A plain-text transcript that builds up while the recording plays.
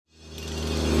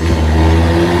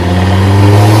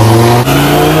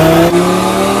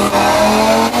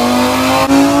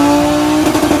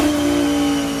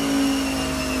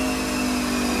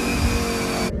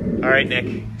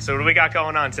So what do we got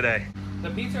going on today? The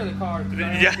pizza or the car?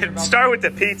 Yeah, start with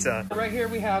the pizza. Right here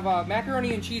we have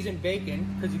macaroni and cheese and bacon,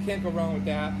 because you can't go wrong with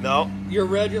that. No. Your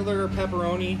regular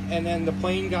pepperoni, and then the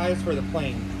plain guys for the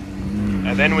plain.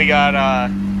 And then we got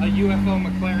a UFO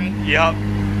McLaren. Yep.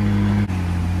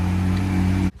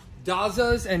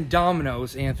 DAZAs and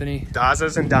Domino's, Anthony.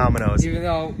 DAZAs and Domino's. Even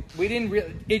though we didn't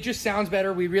really, it just sounds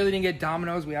better. We really didn't get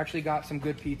Domino's. We actually got some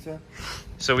good pizza.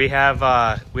 So we have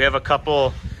a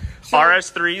couple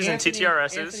RS3s and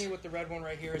TTRSs. Anthony with the red one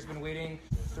right here has been waiting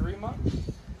 3 months.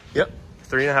 Yep.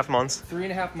 3.5 months.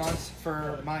 3.5 months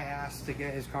for my ass to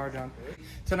get his car done.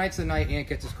 Tonight's the night Ant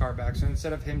gets his car back. So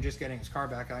instead of him just getting his car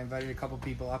back, I invited a couple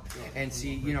people up and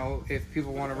see, you know, if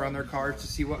people want to run their cars to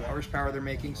see what horsepower they're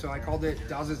making. So I called it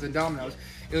DAZAs and Domino's.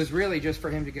 It was really just for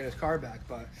him to get his car back.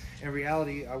 But in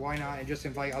reality, why not? And just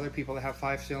invite other people that have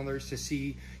 5 cylinders to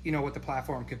see, you know, what the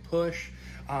platform could push,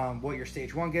 what your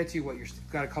stage 1 gets you, what you're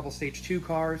got a couple stage 2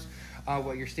 cars.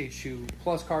 What your stage 2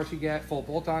 plus cars you get, full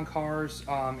bolt-on cars,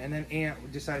 and then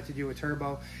Ant decided to do a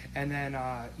turbo, and then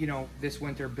you know, this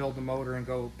winter build the motor and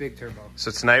go big turbo.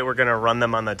 So tonight we're gonna run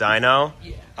them on the dyno.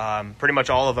 Yeah. Pretty much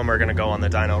all of them are gonna go on the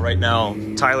dyno right now.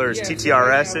 Tyler's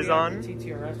TTRS is on.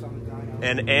 TTRS on the dyno.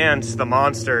 And Ant's the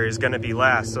monster is gonna be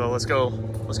last. So let's go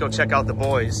check out the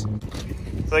boys.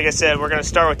 So like I said, we're gonna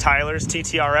start with Tyler's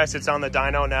TTRS. It's on the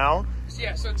dyno now.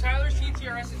 Yeah. So Tyler's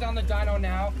TTRS is on the dyno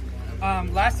now.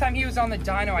 Last time he was on the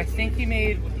dyno, I think he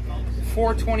made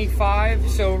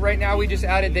 425. So right now we just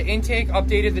added the intake,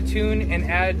 updated the tune, and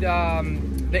add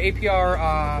the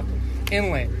APR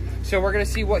inlet. So we're gonna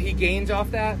see what he gains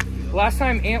off that. Last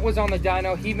time Ant was on the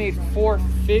dyno, he made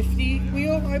 450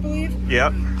 wheel, I believe.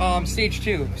 Yep. Stage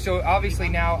 2. So obviously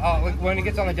now, when it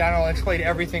gets on the dyno, I'll explain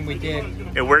everything we did.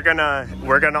 And we're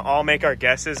gonna all make our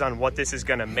guesses on what this is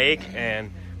gonna make,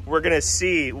 and we're gonna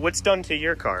see what's done to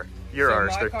your car. So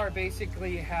my car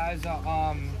basically has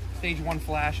a stage 1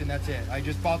 flash, and that's it. I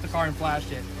just bought the car and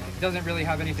flashed it. It doesn't really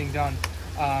have anything done.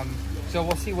 So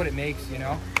we'll see what it makes, you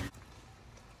know?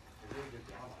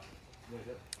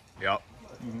 Yep.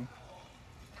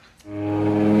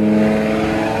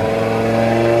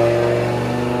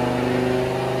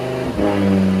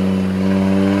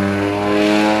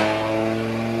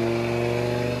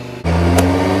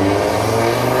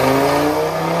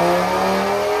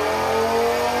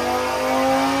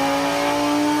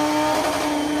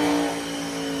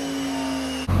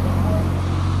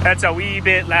 That's a wee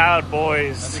bit loud,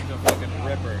 boys. I think the fucking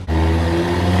ripper.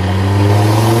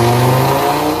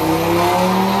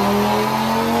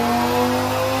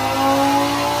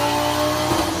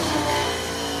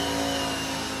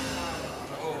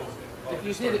 If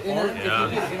you did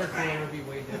intercooler, it would be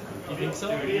way different. You think so?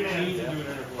 You need to do an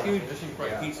intercooler. Huge,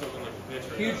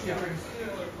 Huge difference.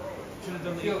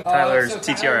 Tyler's So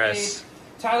TTRS.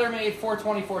 Tyler made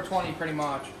 420, 420 pretty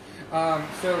much.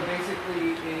 So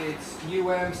basically it's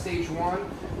stage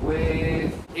 1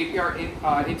 with APR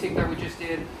intake that we just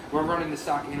did. We're running the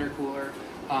stock intercooler.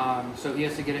 So he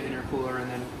has to get an intercooler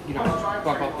and then, you know,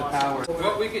 bump up the power.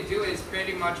 What we could do is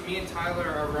pretty much me and Tyler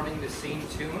are running the same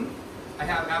tune. I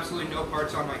have absolutely no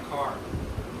parts on my car.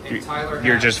 And Tyler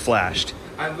You're just flashed.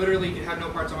 I literally have no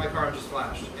parts on my car, I'm just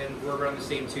flashed. And we're running the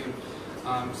same tune.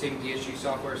 Same DSU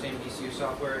software, same DCU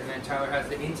software, and then Tyler has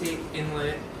the intake,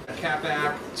 inlet, a cap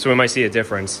back. So we might see a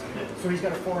difference. So he's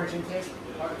got a 4-inch intake,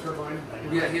 turbine.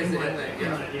 Yeah, he has the inlet.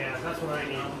 Yeah, that's what I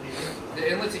need.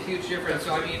 The inlet's a huge difference.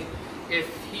 So I mean, if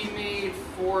he made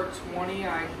 420,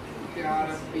 I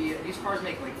gotta be. These cars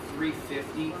make like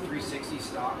 350, 360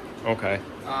 stock. Okay.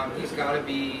 He's gotta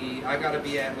be. I gotta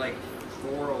be at like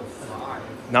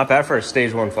 405. Not bad for a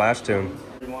stage 1 flash tune.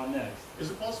 Is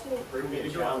it possible for me to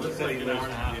go out? Looks like an hour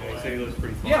and a half. He said he lives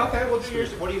pretty far. Yeah, okay, we'll do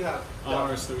yours. What do you have?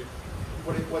 RS3.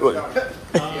 What's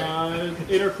done?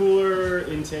 Intercooler,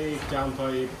 intake,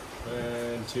 downpipe,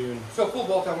 and tune. So full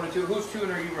bolt I wanted to. Whose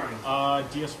tune are you running?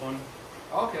 DS1.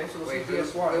 Okay, so let's see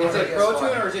DS1. Is it Pro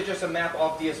Tune or is it just a map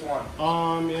off DS1?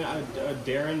 Yeah,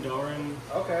 Darren.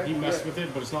 Okay. He messed with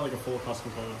it, but it's not like a full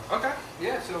custom code. Okay.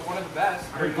 Yeah, so one of the best.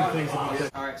 Heard good things about it.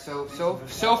 All right, so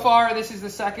far this is the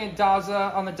second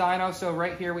DAZA on the dyno. So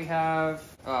right here we have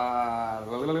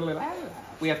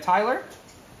Tyler.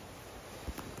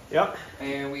 Yep.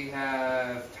 And we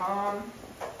have Tom.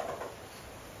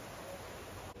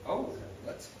 Oh,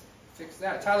 let's fix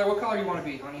that. Tyler, what color you want to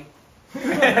be, honey?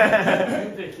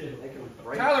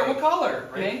 Tyler, what color?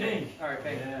 Pink? All right,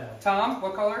 pink. Yeah. Tom,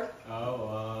 what color?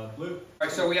 Blue. All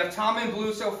right, so we have Tom in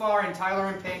blue so far and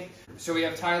Tyler in pink. So we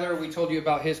have Tyler, we told you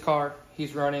about his car.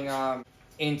 He's running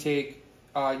intake,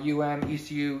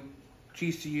 ECU,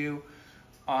 GCU,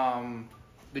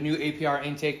 the new APR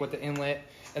intake with the inlet.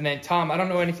 And then Tom, I don't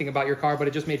know anything about your car, but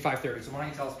it just made 530. So why don't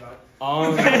you tell us about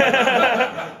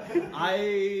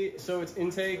it? So it's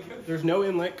intake. There's no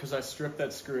inlet because I stripped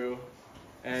that screw.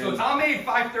 And So Tom made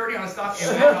 530 on a stock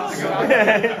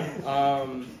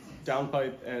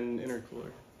downpipe and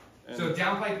intercooler. And So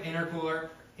downpipe, intercooler,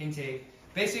 intake.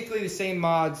 Basically the same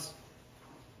mods.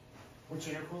 Which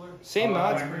intercooler? Same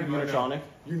mods. Unitronic.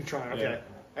 Unitron, okay.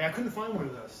 Hey, I couldn't find one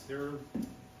of those. They're...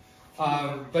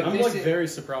 But I'm this like is, very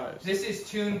surprised. this is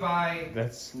tuned by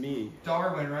That's me.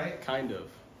 Darwin, right? Kind of.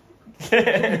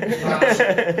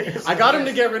 I I got him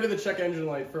to get rid of the check engine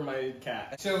light for my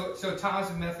cat. So Tom's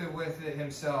method with it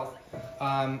himself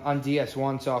on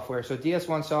DS1 software. So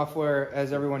DS1 software,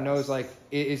 as everyone knows, like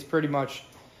it is pretty much,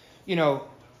 you know,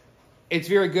 it's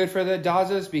very good for the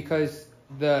DAZAs because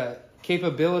the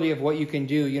capability of what you can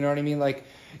do. You know what I mean? Like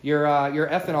your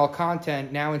ethanol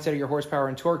content now, instead of your horsepower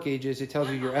and torque gauges, it tells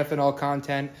you your ethanol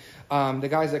content. The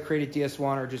guys that created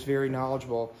DS1 are just very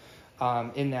knowledgeable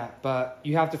in that, but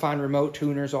you have to find remote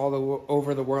tuners all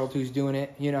over the world who's doing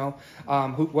it, you know,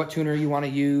 what tuner you want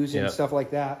to use and stuff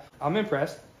like that. I'm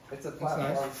impressed. It's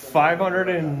nice. 500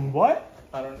 and what?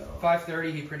 I don't know.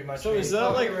 530, he pretty much So made. is that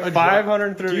like a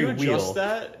 530 do you wheel. adjust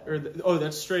that or oh,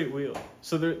 that's straight wheel.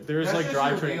 So there's That's like just your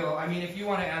drivetrain. wheel. I mean, if you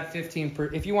want to add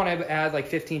 15, if you want to add like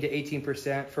 15 to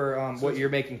 18% for what you're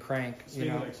making crank, It's you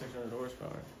know. like 600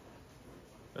 horsepower.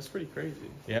 That's pretty crazy.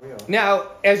 Yeah. Now,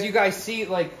 as you guys see,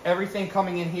 like everything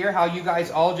coming in here, how you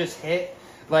guys all just hit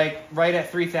like right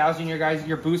at 3,000,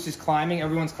 your boost is climbing,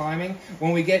 everyone's climbing.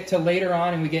 When we get to later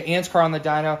on and we get Ant's car on the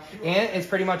dyno, Ant is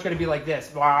pretty much going to be like this.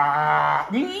 Blah.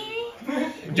 Do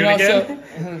it again?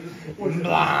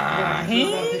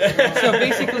 So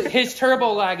basically, his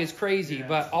turbo lag is crazy,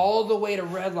 but all the way to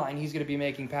redline, he's going to be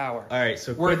making power. All right,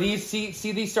 so Where these see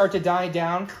these start to die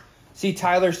down. See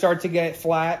Tyler start to get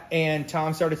flat, and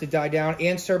Tom started to die down.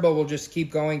 And turbo will just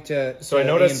keep going to. So I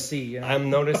noticed. AMC, you know? I'm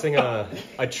noticing a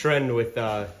trend with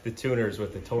the tuners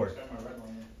with the torque.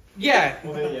 Yeah.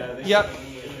 Yeah. Yep.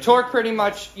 Torque pretty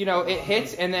much, you know, it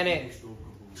hits and then it.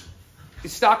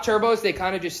 Stock turbos, they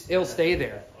kind of just it'll stay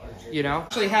there, you know.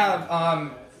 Actually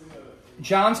have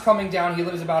John's coming down. He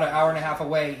lives about an hour and a half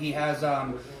away. He has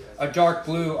a dark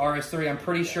blue RS3. I'm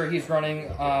pretty sure he's running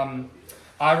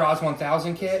IROS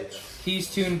 1000 kit.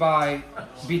 He's tuned by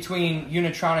between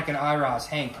Unitronic and IROS,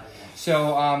 Hank.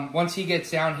 So once he gets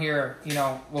down here, you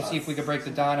know, we'll see if we can break the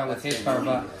dyno with his car,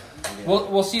 but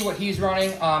we'll see what he's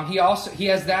running. He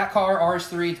has that car,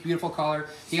 RS3, it's a beautiful color.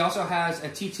 He also has a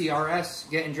TTRS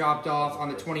getting dropped off on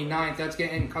the 29th. That's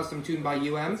getting custom tuned by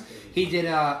UM. He did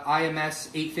a IMS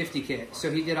 850 kit. So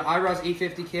he did an IROS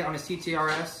 850 kit on his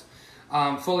TTRS,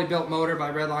 fully built motor by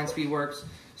Redline Speedworks.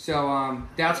 So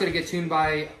that's going to get tuned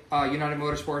by United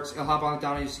Motorsports. He'll hop on the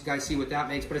dyno, you guys see what that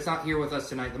makes, but it's not here with us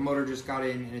tonight. The motor just got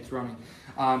in and it's running.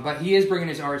 But he is bringing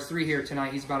his RS3 here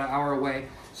tonight. He's about an hour away.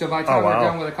 So by the time we're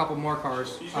done with a couple more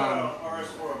cars. He's got an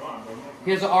RS4 Avant, doesn't he?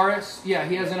 He has an RS, yeah,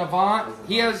 he has an Avant.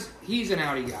 He's an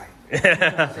Audi guy.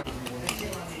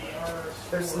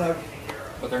 They're snug.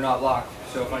 But they're not locked,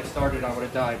 so if I started, I would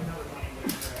have died.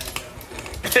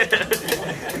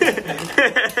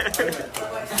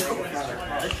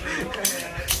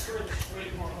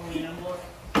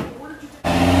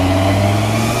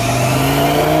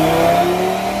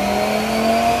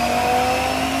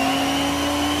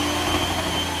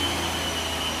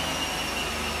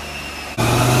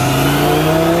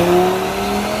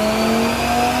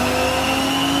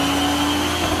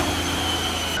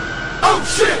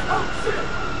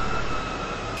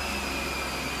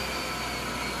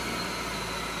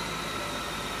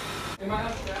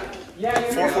 Yeah,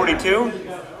 442?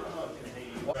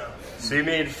 So you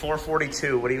made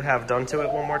 442. What do you have done to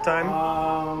it one more time?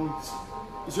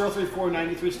 034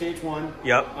 93 stage 1.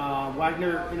 Yep.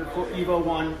 Wagner Evo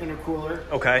 1 intercooler.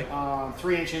 Okay.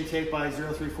 3-inch intake by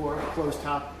 034 closed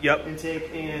top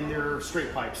intake, and they're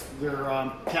straight pipes.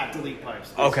 They're cat delete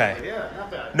pipes. Okay. Yeah,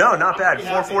 not bad. No, not bad. Pretty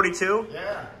happy. 442?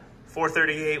 Yeah.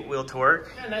 438 wheel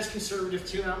torque. Yeah, nice conservative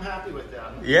tune. I'm happy with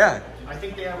that. Yeah. I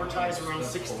think they advertise around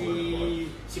 60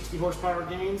 horsepower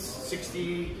gains,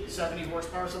 60, 70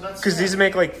 horsepower. So that's Because these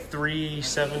make like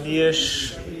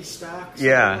 370-ish. 70 stock.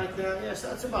 Yeah. Like that. Yes,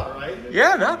 that's about right.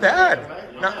 Yeah, not bad.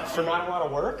 Right? Not, for not a lot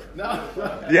of work. No.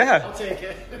 Yeah. I'll take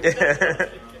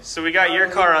it. So we got your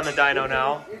car on the dyno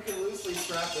now. You can loosely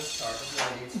strap this car.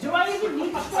 Do I even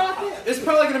need to strap it? It's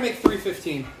probably going to make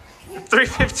 315.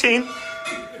 315.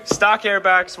 Stock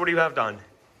airbags, what do you have done?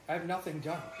 I have nothing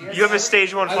done. You have a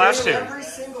stage 1 flash tune. Every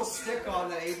single stick-on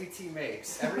that ABT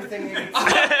makes. Everything ABT I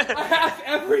have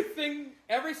everything,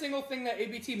 every single thing that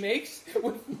ABT makes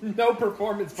with no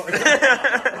performance parts.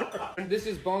 This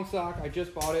is bone stock. I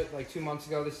just bought it like 2 months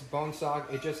ago. This is bone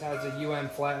stock. It just has a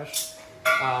flash.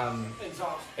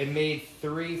 It made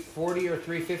 340 or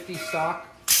 350 stock.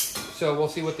 So we'll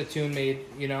see what the tune made,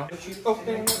 you know.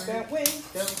 Open up that wing.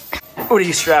 What are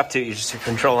you strapped to? You just your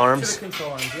control arms? To the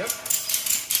control arms, yep.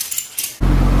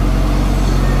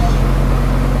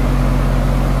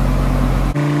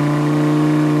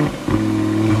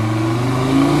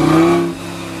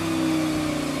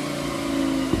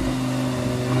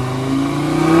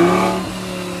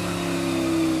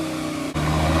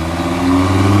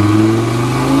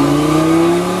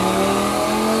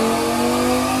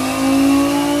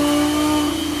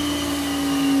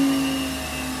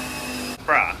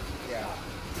 Bruh. Yeah.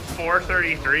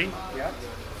 433? Yep.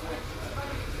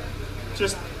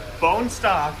 Just bone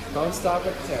stock Bone stock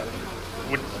with the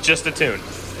tune. with just a tune.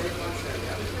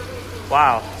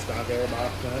 Wow. Stock air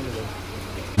box.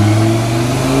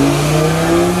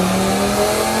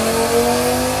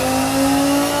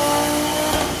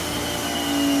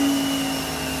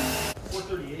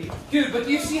 Dude, but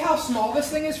do you see how small this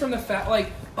thing is from the fat?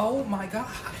 Like, oh my god.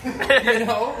 You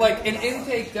know, like an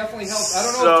intake definitely helps. I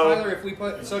don't know, Tyler, if we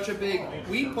put such a big,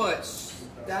 we put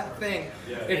that thing.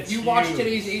 If you watch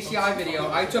today's ACI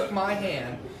video, I took my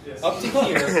hand up to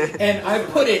here and I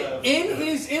put it in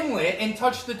his inlet and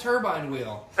touched the turbine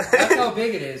wheel. That's how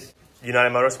big it is.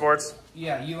 United Motorsports?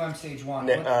 Yeah, Stage 1.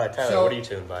 Tyler, So- what are you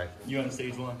tuned by?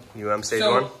 Stage 1. Stage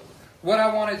So, 1? what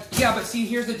I wanted, yeah, but see,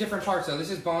 here's the different parts though.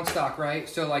 This is bone stock, right?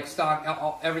 So like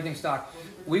stock, everything stock.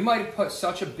 We might have put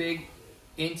such a big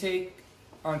intake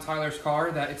on Tyler's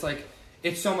car that it's like,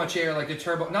 it's so much air, like the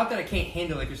turbo, not that I can't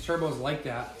handle it, because turbo's like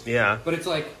that. Yeah. But it's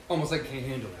like, almost like I can't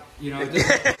handle it. You know,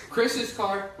 Chris's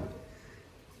car,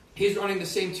 he's running the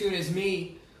same tune as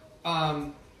me,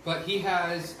 but he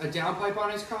has a downpipe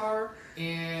on his car,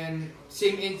 and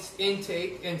same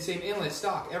intake, and same inlet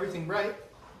stock, everything right.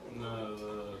 No,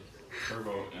 the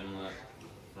turbo inlet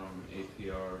from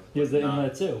APR. He has the not-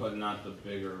 inlet too. But not the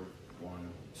bigger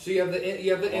one. So you have the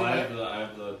Well, I inlet,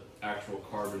 have the actual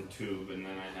carbon tube, and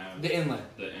then I have the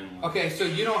inlet. the inlet. Okay, so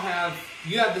you have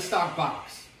the stock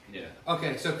box. Yeah.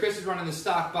 Okay, so Chris is running the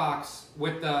stock box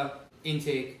with the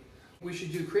intake. We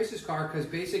should do Chris's car because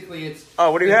basically it's.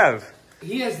 Oh, what do you have?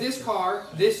 He has this car,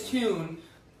 this tune,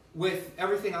 with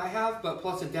everything I have, but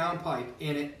plus a downpipe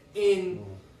in it, in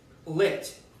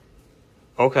lit.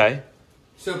 Okay.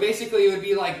 So basically, it would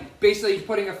be like basically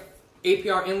putting a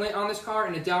APR inlet on this car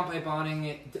and a downpipe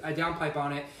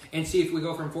on it, and see if we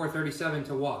go from 437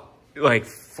 to what. Like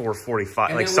 445,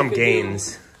 And like then some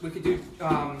gains. We could do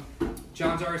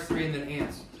John's RS3 and then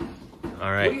Ants. All What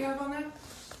right. do you have on that?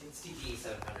 It's TT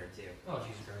 700 too. Oh,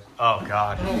 Jesus Christ. Oh,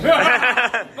 God.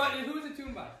 But who is it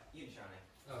tuned by? Unitronic.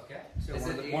 Okay. So Is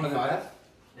it one of the 85? best?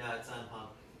 No, it's on pump.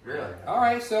 Really? All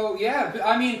right, so yeah,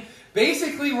 I mean,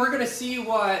 basically we're gonna see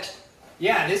what.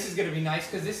 Yeah, this is gonna be nice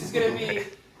because this is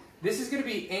gonna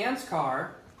be Ant's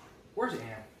car. Where's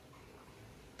Ant?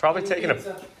 Probably taking a...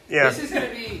 Yeah. This is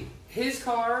gonna be his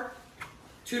car,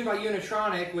 tuned by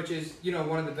Unitronic, which is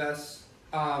one of the best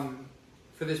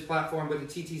for this platform with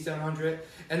the TT700,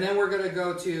 and then we're gonna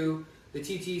go to the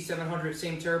TT700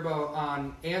 same turbo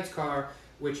on Ant's car,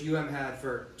 which had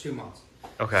for 2 months.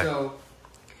 Okay. So.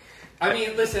 I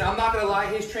mean, listen, I'm not going to lie,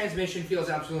 his transmission feels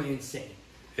absolutely insane.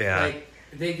 Yeah. Like,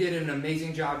 they did an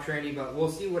amazing job training, but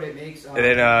we'll see what it makes. And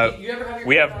then you ever have your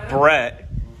we have Dyno? Brett.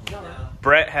 No.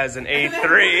 Brett has an And then A3.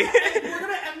 We're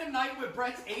going to end the night with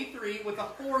Brett's A3 with a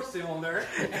 4-cylinder,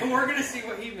 and we're going to see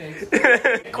what he makes.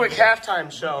 Quick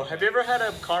halftime show. Have you ever had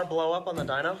a car blow up on the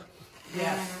dyno?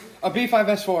 Yes. A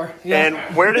B5S4. Yeah.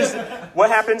 And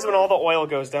what happens when all the oil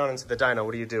goes down into the dyno?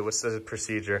 What do you do? What's the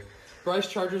procedure? Bryce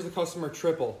charges the customer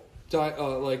triple.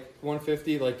 Like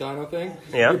 150, like dyno thing.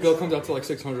 Yeah. Your bill comes out to like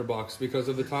 $600 because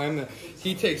of the time that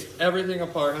he takes everything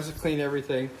apart, has to clean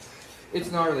everything.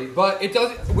 It's gnarly, but it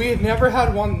does. We've never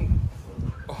had one.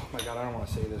 Oh my god, I don't want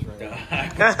to say this right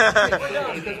now. We're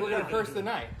done because we're gonna curse the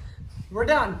night. We're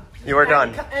done. You are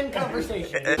done. End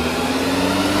conversation.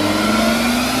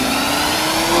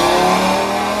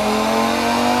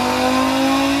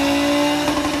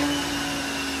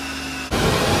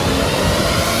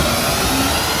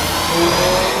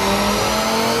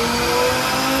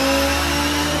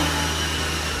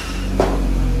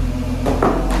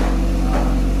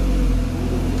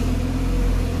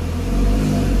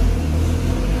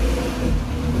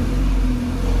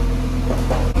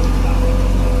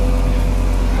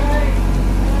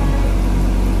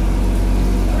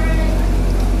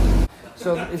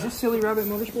 Rabbit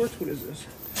Motorsports? What is this?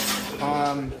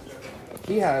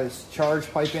 He has charge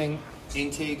piping,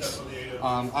 intakes,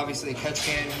 obviously a catch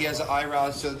can. He has an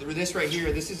IROD. So this right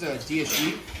here, this is a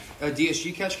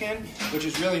DSG catch can, which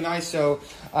is really nice. So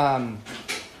back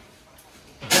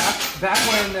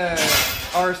when the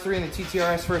RS3 and the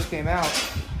TTRS first came out,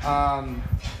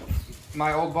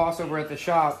 my old boss over at the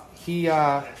shop, he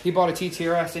bought a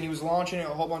TTRS and he was launching it a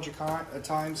whole bunch of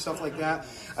times, stuff like that.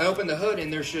 I opened the hood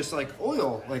and there's just like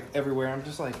oil like everywhere. I'm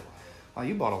just like, oh,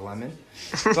 you bought a lemon.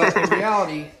 But in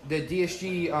reality, the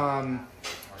DSG,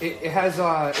 it has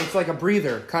it's like a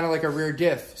breather, kind of like a rear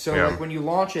diff. So like when you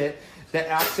launch it, the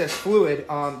access fluid,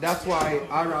 that's why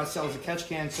IROD sells a catch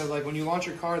can. So like when you launch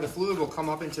your car, the fluid will come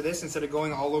up into this instead of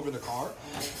going all over the car.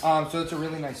 So it's a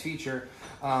really nice feature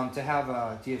to have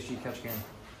a DSG catch can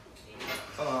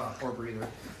or breather.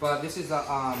 But this is a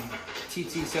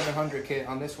TT700 kit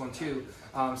on this one too.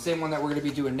 Same one that we're going to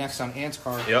be doing next on Ant's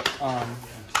car. Yep.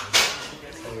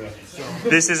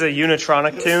 This is a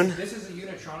Unitronic tune. This is a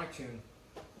Unitronic tune.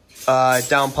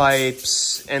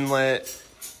 Downpipes, inlet.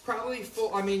 Probably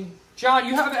full. I mean, John,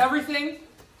 you have everything?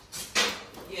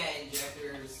 Yeah,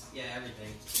 injectors, yeah,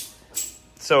 everything.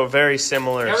 So very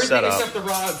similar Everything setup. except the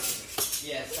rods.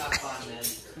 Yeah, stop on then.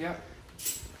 Yep.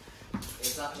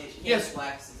 It's not, Yes.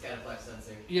 flex, it's got a flex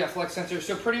sensor. Yeah, flex sensor.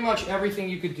 So pretty much everything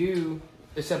you could do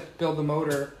except build the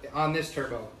motor on this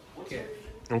turbo kit.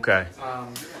 Okay.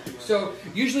 So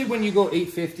usually when you go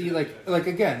 850, like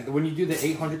again, when you do the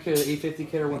 800 kit or 850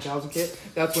 kit or 1000 kit,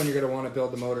 that's when you're going to want to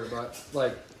build the motor. But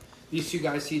like these two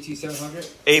guys, TT700.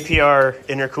 APR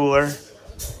intercooler,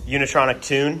 Unitronic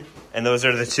tune, and those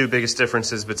are the two biggest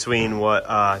differences between what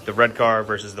the red car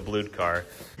versus the blue car.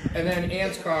 And then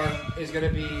Ant's car is going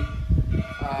to be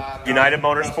United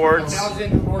Motorsports.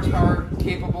 1,000 horsepower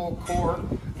capable core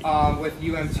with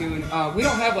UM tune. We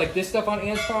don't have like this stuff on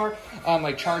Ant's car,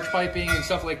 like charge piping and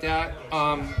stuff like that.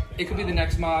 It could be the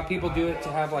next mod. People do it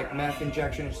to have like meth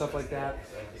injection and stuff like that.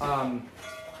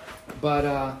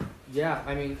 Yeah,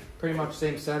 I mean, pretty much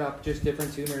same setup, just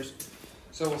different tuners.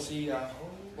 So we'll see.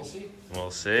 We'll see.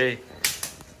 We'll see.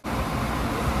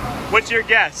 What's your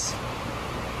guess?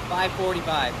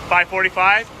 545.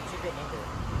 545? That's a good number.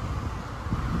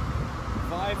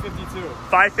 552.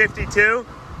 552?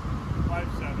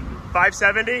 570.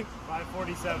 570?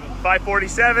 547.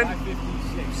 547?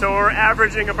 556. So we're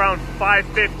averaging around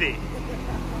 550.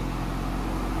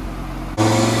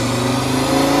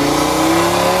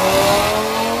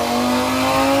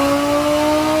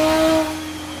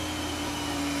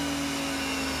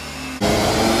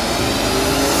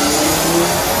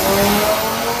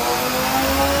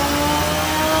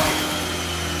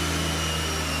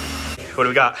 What do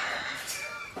we got?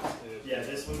 Yeah,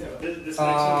 this one. This next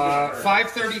one.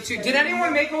 532. Did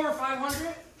anyone make over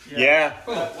 500? Yeah.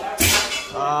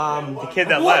 The kid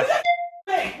that left.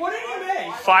 What did you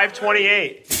make?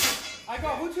 528. I go,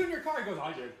 who tuned your car? He goes,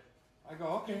 I did. I go,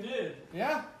 okay. You did.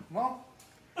 Yeah, well,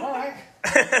 all right.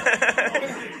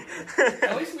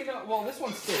 At least we know. Well, this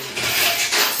one's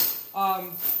safe.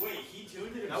 Wait, he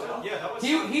tuned it himself? Yeah, that was.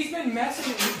 He's been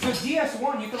messing. So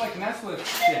DS1, you could like mess with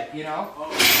shit, you know.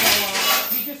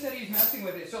 So he just said he's messing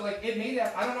with it. So like it made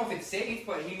that. I don't know if it's safe,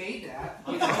 but he made that.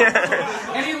 You know?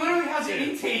 And he literally has an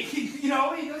intake. You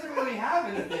know, he doesn't really have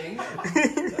anything.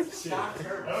 Stock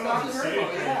turbo. Stock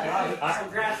turbo, yeah.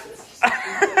 Congrats.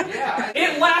 Yeah,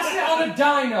 it lasted on the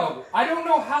dyno. I don't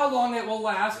know how long it will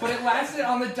last, but it lasted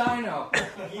on the dyno.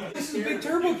 This is a big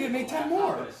turbo kit. Made 10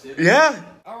 more. Yeah.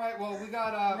 All right. Well, we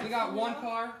got one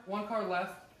car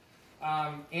left.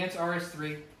 Ant's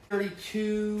RS3,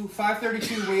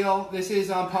 532 wheel. This is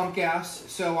pump gas.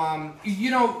 So you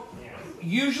know,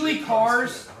 usually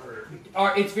cars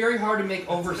are. It's very hard to make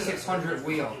over 600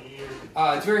 wheel.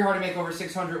 It's very hard to make over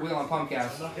 600 wheel on pump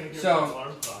gas.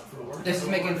 So this is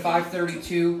making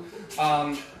 532.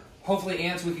 Hopefully,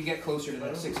 Ant's we can get closer to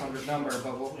that 600 number,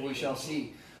 but we shall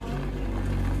see.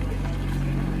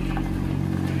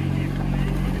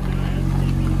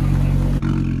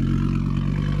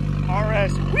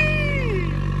 RS.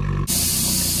 Whee!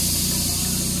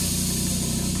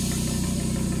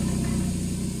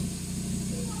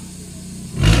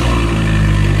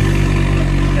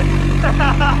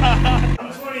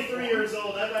 I'm 23 years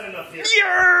old. I've had enough here.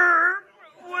 Yeah!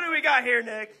 What do we got here,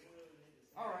 Nick?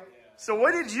 All right. So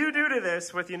what did you do to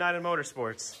this with United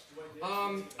Motorsports?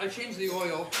 I changed the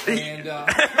oil, and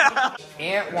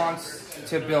Ant wants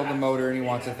to build a motor, and he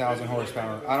wants 1,000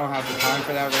 horsepower. I don't have the time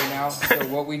for that right now, so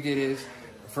what we did is,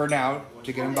 for now,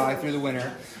 to get him by through the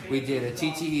winter, we did a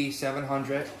TTE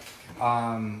 700.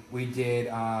 We did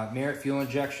Merit fuel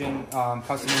injection,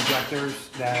 custom injectors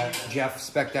that Jeff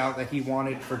spec'd out that he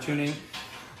wanted for tuning.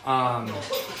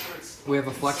 We have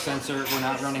a flex sensor. We're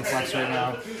not running flex right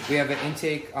now. We have an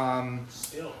intake. I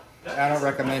don't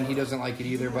recommend. He doesn't like it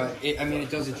either, but I mean, it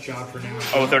does its job for now.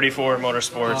 034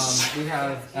 Motorsports. We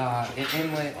have an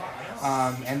inlet,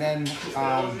 and then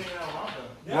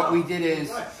what we did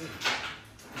is,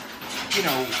 you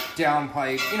know, down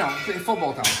pipe, you know, full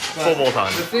bolt on. Full bolt on.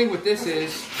 The thing with this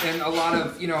is, and a lot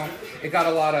of, you know, it got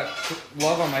a lot of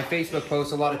love on my Facebook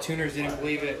post. A lot of tuners didn't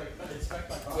believe it,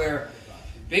 where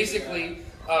basically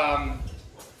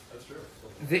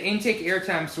the intake air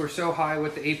temps were so high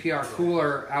with the APR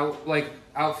cooler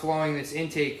outflowing this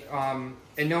intake, and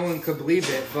no one could believe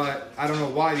it, but I don't know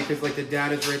why, because like the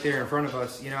data's right there in front of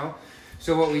us, you know?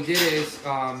 So what we did is,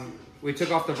 we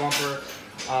took off the bumper.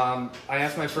 I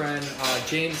asked my friend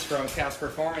James from Cast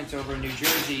Performance over in New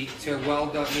Jersey to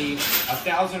weld up me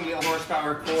 1,000 wheel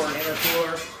horsepower core and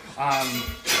intercooler.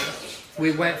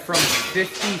 We went from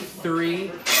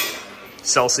 53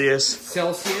 Celsius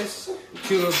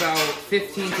to about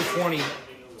 15 to 20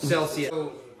 Celsius.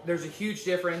 So there's a huge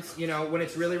difference. You know, when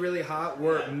it's really, really hot,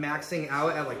 we're maxing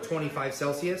out at like 25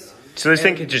 Celsius. So this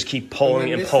thing can just keep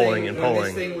pulling and pulling and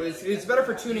pulling. It's better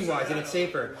for tuning wise and it's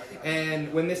safer.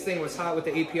 And when this thing was hot with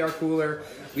the APR cooler,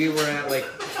 we were at like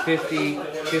 50,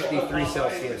 53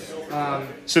 Celsius.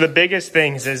 So the biggest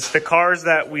things is the cars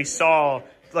that we saw,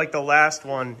 like the last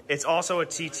one, it's also a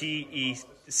TTE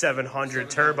 700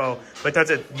 turbo, but that's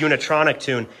a Unitronic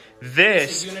tune.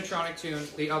 This is a Unitronic tune,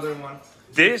 the other one.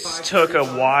 This took a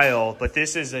while, but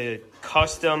this is a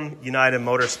custom United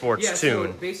Motorsports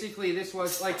tune. So basically this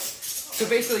was like, so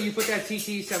basically you put that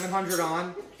TT 700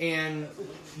 on and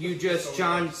you just,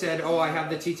 John said, oh, I have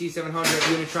the TT 700,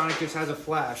 Unitronic just has a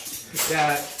flash,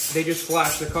 that they just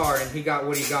flashed the car and he got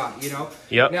what he got, you know?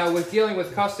 Yep. Now with dealing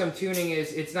with custom tuning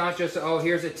is, it's not just, oh,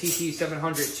 here's a TT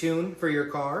 700 tune for your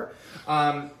car.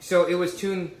 So it was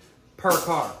tuned per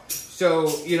car.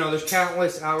 So, you know, there's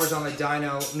countless hours on the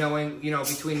dyno, knowing, you know,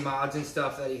 between mods and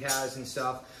stuff that he has and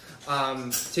stuff,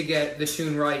 to get the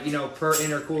tune right, you know, per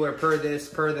intercooler, per this,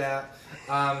 per that.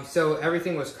 So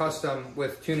everything was custom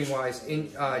with tuning-wise. In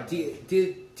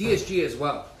DSG as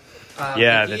well.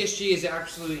 Yeah. DSG is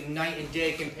absolutely night and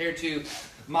day compared to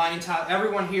mine and Todd.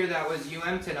 Everyone here that was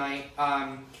tonight,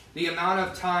 the amount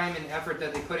of time and effort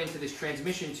that they put into this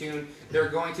transmission tune, they're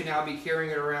going to now be carrying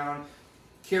it around,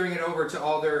 carrying it over to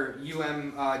all their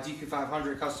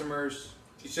DQ500 customers.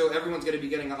 So everyone's going to be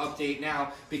getting an update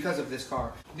now because of this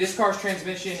car. This car's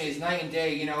transmission is night and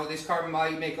day. You know, this car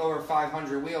might make over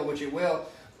 500 wheel, which it will,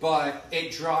 but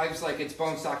it drives like it's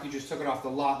bone stock. You just took it off the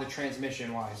lot, the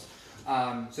transmission wise.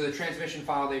 So the transmission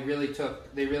file, they really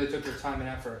took their time and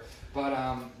effort. But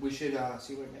we should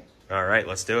see what it makes. All right,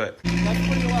 let's do it. That's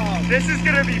pretty loud. This is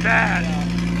gonna be bad.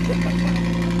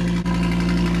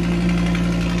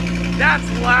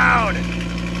 That's loud.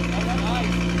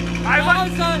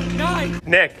 Nice.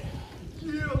 Nick,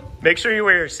 make sure you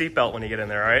wear your seatbelt when you get in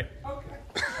there, all right?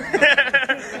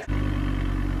 Okay.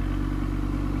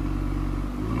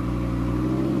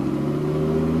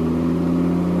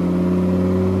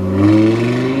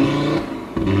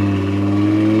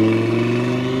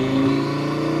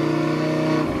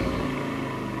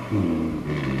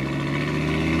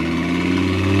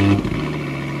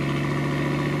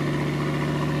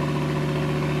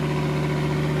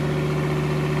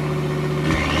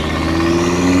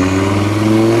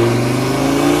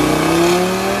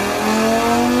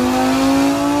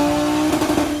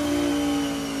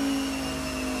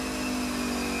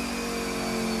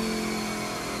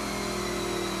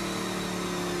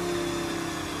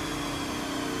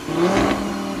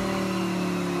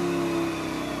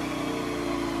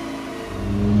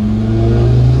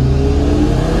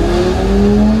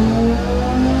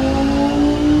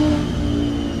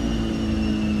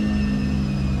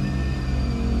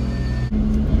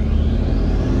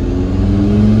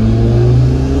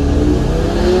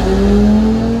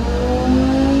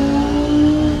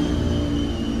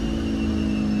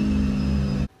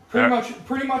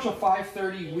 Pretty much a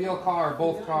 530 wheel car,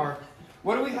 both car.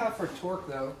 What do we have for torque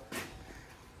though?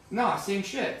 Nah, same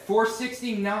shit.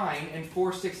 469 and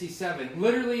 467.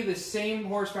 Literally the same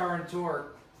horsepower and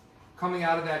torque coming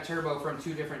out of that turbo from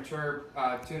two different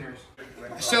tuners.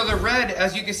 So the red,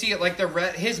 as you can see, like the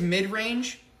red, his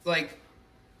mid-range, like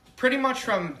pretty much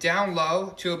from down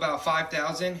low to about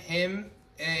 5,000, him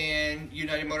and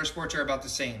United Motorsports are about the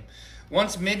same.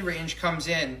 Once mid-range comes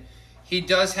in, he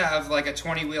does have like a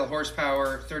 20 wheel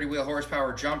horsepower, 30 wheel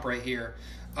horsepower jump right here,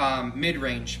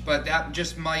 mid-range, but that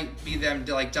just might be them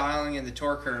like dialing in the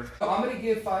torque curve. So I'm gonna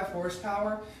give 5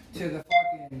 horsepower to the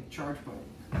fucking charge pipe.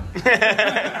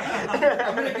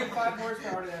 I'm gonna give 5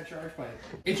 horsepower to that charge pipe.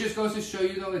 It just goes to show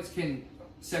you though,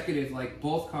 consecutive, like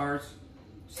both cars,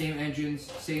 same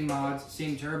engines, same mods,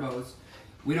 same turbos.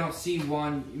 We don't see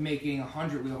one making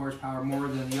 100 wheel horsepower more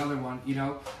than the other one. You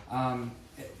know,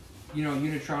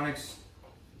 Unitronics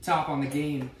top on the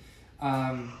game,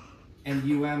 and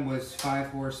UM was 5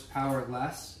 horsepower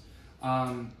less.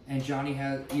 And Johnny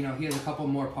has, he has a couple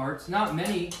more parts. Not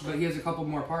many, but he has a couple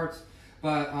more parts.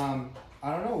 But I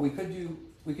don't know. We could do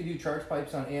charge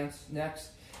pipes on ants next.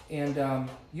 And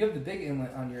you have the big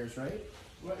inlet on yours, right?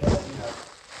 What inlet do you have?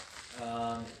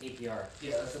 APR.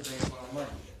 Yeah, that's the big one on mine.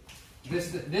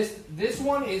 This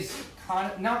one is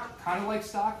not kind of like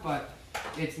stock, but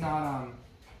it's not.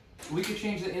 We could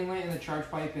change the inlet and the charge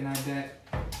pipe, and I bet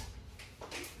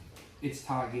it's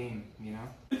top game. You know.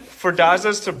 For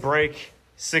DAZAs to break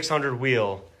 600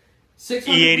 wheel,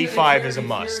 E85 is a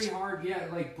must. Very hard, yeah.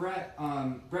 Like Brett,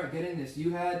 get in this.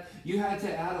 You had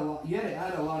to add a lot. You had to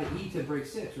add a lot of E to break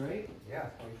 6, right? Yeah.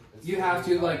 You have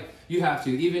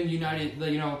to. Even United,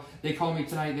 they called me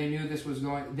tonight. They knew this was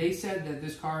going. They said that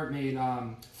this car made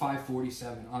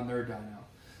 547 on their dyno.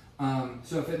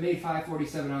 So if it made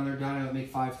 547 on their dyno, it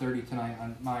made 530 tonight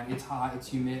on mine. It's hot. It's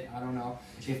humid. I don't know.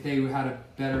 If they had a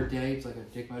better day, it's like a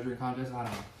dick measuring contest. I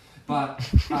don't know. But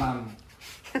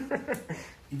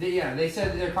they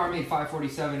said their car made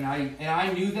 547, and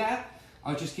I knew that.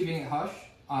 I was just keeping it hush.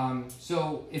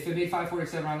 So if it made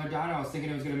 547 on their dyno, I was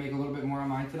thinking it was going to make a little bit more on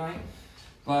mine tonight.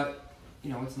 But,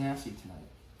 it's nasty tonight.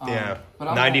 Yeah, but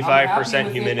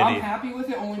 95% humidity. I'm happy with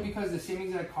it only because the same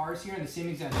exact car is here and the same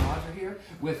exact mods are here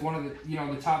with one of the,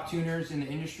 the top tuners in the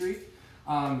industry.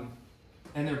 And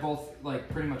they're both, like,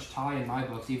 pretty much tie in my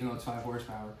books, even though it's 5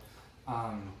 horsepower.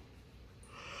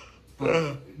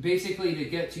 But basically, to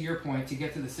get to your point, to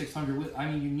get to the 600, I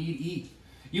mean, you need E.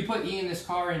 You put E in this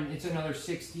car, and it's another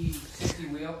 60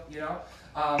 wheel,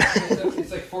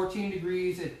 it's like 14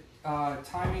 degrees at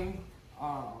timing.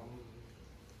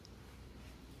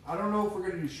 I don't know if we're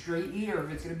going to do straight E or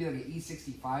if it's going to be like an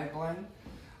E65 blend.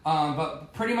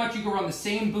 But pretty much you can run the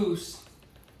same boost,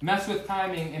 mess with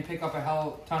timing, and pick up a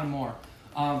hell ton more.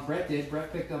 Brett did.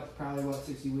 Brett picked up probably,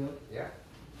 60 wheel? Yeah.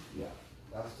 Yeah.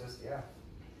 That was just, yeah.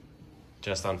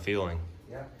 Just on feeling.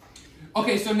 Yeah.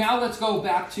 Okay, so now let's go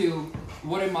back to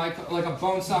what am I, like a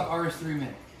bone stock RS3 make.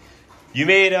 You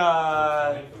made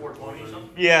 420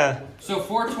 something? Yeah. So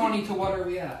 420 to what are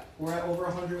we at? We're at over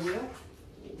 100 wheel?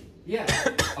 Yeah,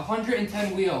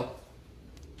 110 wheel.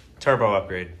 Turbo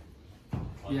upgrade.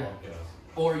 Yeah.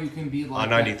 Or you can be like on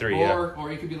 93,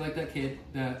 or you could be like that kid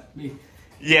that me.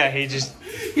 Yeah, he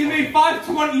made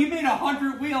 520. He made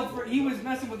 100 wheel. He was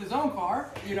messing with his own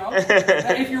car.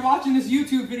 If you're watching this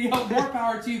YouTube video, more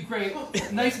power to you. Great,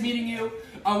 nice meeting you.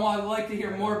 I would like to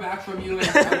hear more back from you, and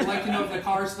I would like to know if the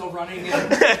car is still running.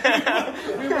 And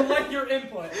we would like your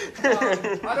input.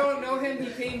 I don't know him.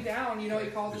 He came down. He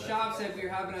called the shop, said we were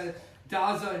having a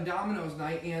DAZA and Domino's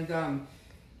night, and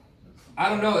I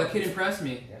don't know. That kid impressed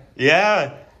me.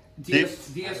 Yeah.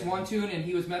 DS1 tune, and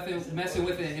he was messing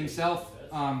with it himself.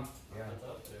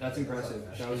 That's impressive.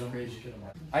 That was crazy.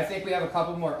 I think we have a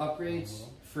couple more upgrades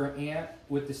for Ant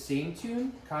with the same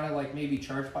tune, kind of like maybe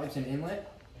charge pipes and inlet,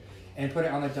 and put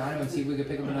it on the dyno and see if we could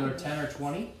pick up another 10 or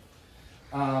 20.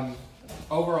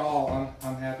 Overall,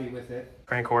 I'm happy with it.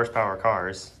 Crank horsepower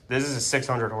cars. This is a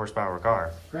 600 horsepower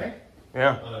car. Crank?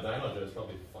 Yeah. On a dyno, it's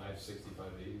probably 560,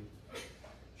 580.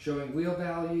 Showing wheel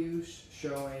values,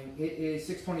 showing it is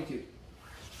 622.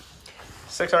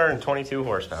 622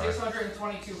 horsepower.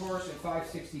 622 horse and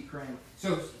 560 crank.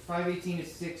 So 518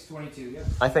 is 622. Yep.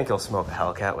 I think he'll smoke a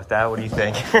Hellcat with that. What do you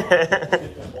think?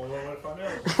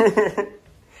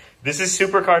 This is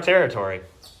supercar territory.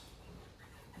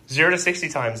 0 to 60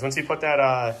 times. Once we put that,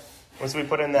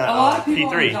 in that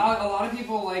P3. A lot of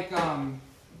people like 60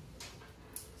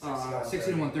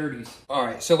 to 130s. All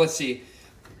right, so let's see.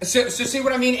 So see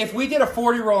what I mean? If we did a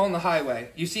 40 roll on the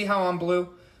highway, you see how I'm blue?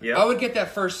 Yep. I would get that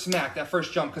first smack, that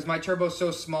first jump, because my turbo's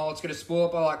so small, it's going to spool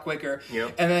up a lot quicker.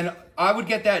 Yep. And then I would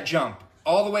get that jump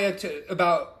all the way up to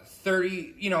about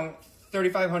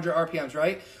 3,500 RPMs,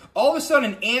 right? All of a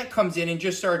sudden, an Ant comes in and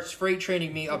just starts freight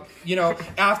training me up.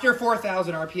 After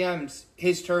 4,000 RPMs,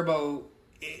 his turbo,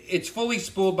 it's fully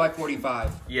spooled by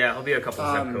 45. Yeah, he'll be a couple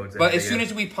zip codes. But as soon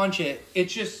as we punch it,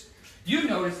 it's just... You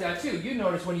noticed that too. You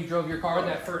noticed when you drove your car,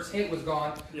 that first hit was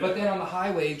gone. Yep. But then on the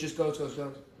highway, it just goes.